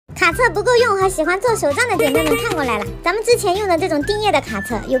卡册不够用和喜欢做手账的姐妹们看过来了。咱们之前用的这种订页的卡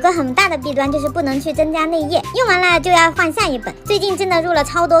册，有个很大的弊端就是不能去增加内页，用完了就要换下一本。最近真的入了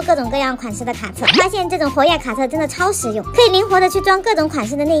超多各种各样款式的卡册，发现这种活页卡册真的超实用，可以灵活的去装各种款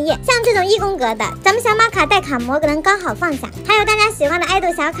式的内页。像这种1宫格的，咱们小马卡带卡膜能刚好放下，还有大家喜欢的爱豆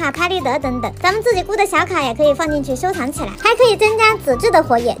小卡、拍立得等等，咱们自己估的小卡也可以放进去收藏起来，还可以增加纸质的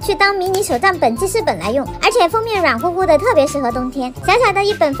活页，去当迷你手账本记事本来用，而且封面软乎乎的，特别适合冬天。小小的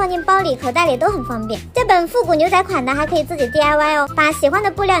一本放进包里、口袋里都很方便。这本复古牛仔款的还可以自己 DIY 哦，把喜欢的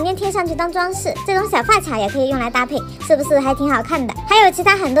布料粘贴上去当装饰，这种小发卡也可以用来搭配，是不是还挺好看的？还有其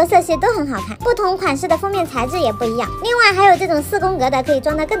他很多色系都很好看，不同款式的封面材质也不一样。另外还有这种4宫格的，可以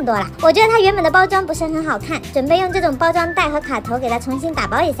装的更多了。我觉得它原本的包装不是很好看，准备用这种包装袋和卡头给它重新打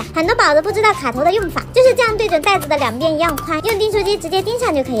包一下。很多宝子不知道卡头的用法，就是这样对准袋子的2边一样宽，用订书机直接钉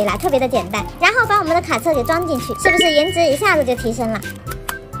上就可以了，特别的简单。然后把我们的卡册给装进去，是不是颜值一下子就提升了？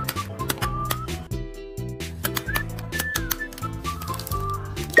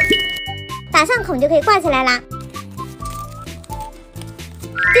打上孔就可以挂起来啦。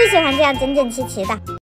最喜欢这样整整齐齐的。